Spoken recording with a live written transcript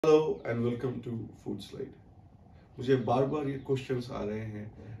Hello and welcome to food slide. मुझे बार बार ये questions आ रहे हैं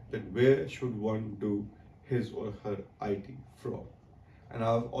that where should one do his or her IT from, and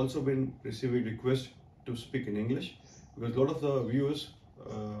I've also been receiving requests to speak in English because a lot of the viewers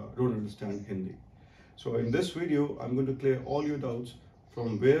don't understand Hindi. So in this video I'm going to clear all your doubts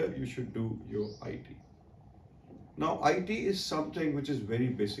from where you should do your IT. Now IT is something which is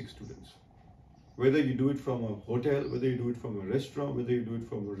very basic, students. Whether you do it from a hotel, whether you do it from a restaurant, whether you do it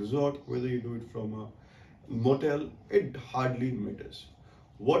from a resort, whether you do it from a motel, it hardly matters.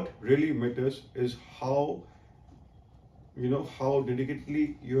 What really matters is how dedicatedly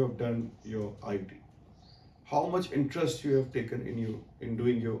you have done your IT, how much interest you have taken in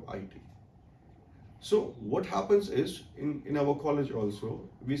doing your IT. So what happens is in our college also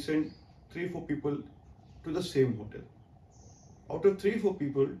we send 3-4 people to the same hotel. Out of 3-4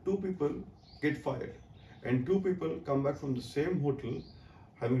 people, 2 people get fired and 2 people come back from the same hotel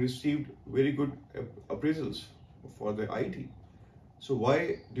having received very good appraisals for their IT. So why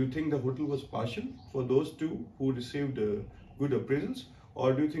do you think the hotel was partial for those 2 who received good appraisals, or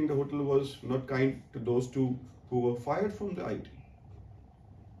do you think the hotel was not kind to those 2 who were fired from the IT?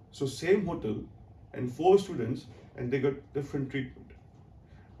 So same hotel and 4 students and they got different treatment.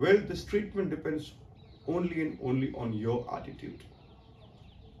 Well, this treatment depends only and only on your attitude.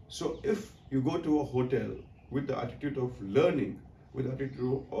 So if you go to a hotel with the attitude of learning, with the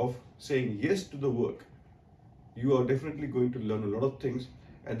attitude of saying yes to the work, you are definitely going to learn a lot of things,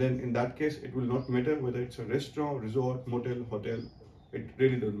 and then in that case it will not matter whether it's a restaurant, resort, motel, hotel. It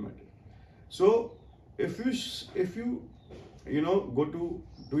really doesn't matter. So if you go to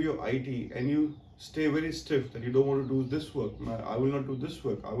do your IT and you stay very stiff that you don't want to do this work, I will not do this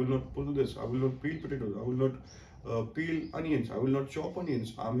work, I will not pull this, I will not peel potatoes, I will not peel onions, I will not chop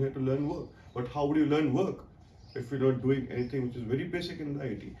onions, I'm here to learn work. But how would you learn work if you're not doing anything which is very basic in the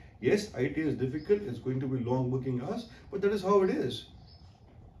IT? Yes, IT is difficult, it's going to be long working hours, but that is how it is.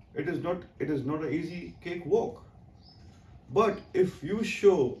 It is not an easy cakewalk. But if you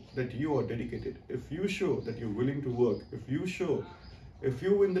show that you are dedicated, if you show that you're willing to work, if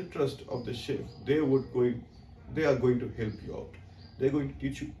you win the trust of the chef, they are going to help you out. They're going to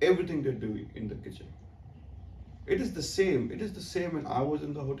teach you everything they're doing in the kitchen. It is the same when I was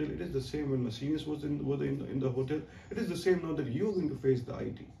in the hotel. It is the same when my seniors were in the hotel. It is the same now that you're going to face the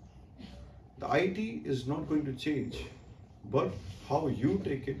IT. The IT is not going to change, but how you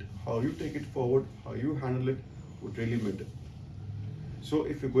take it forward, how you handle it would really matter. So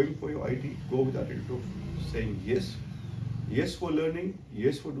if you're going for your IT, go with the attitude of saying yes. Yes for learning,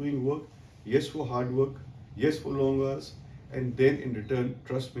 yes for doing work, yes for hard work, yes for long hours, and then in return,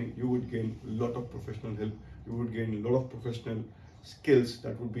 trust me, you would gain a lot of professional help. You would gain a lot of professional skills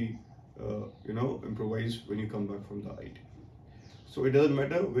that would be, improvised when you come back from the IT. So it doesn't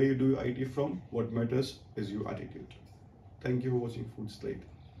matter where you do your IT from. What matters is your attitude. Thank you for watching Food Slate.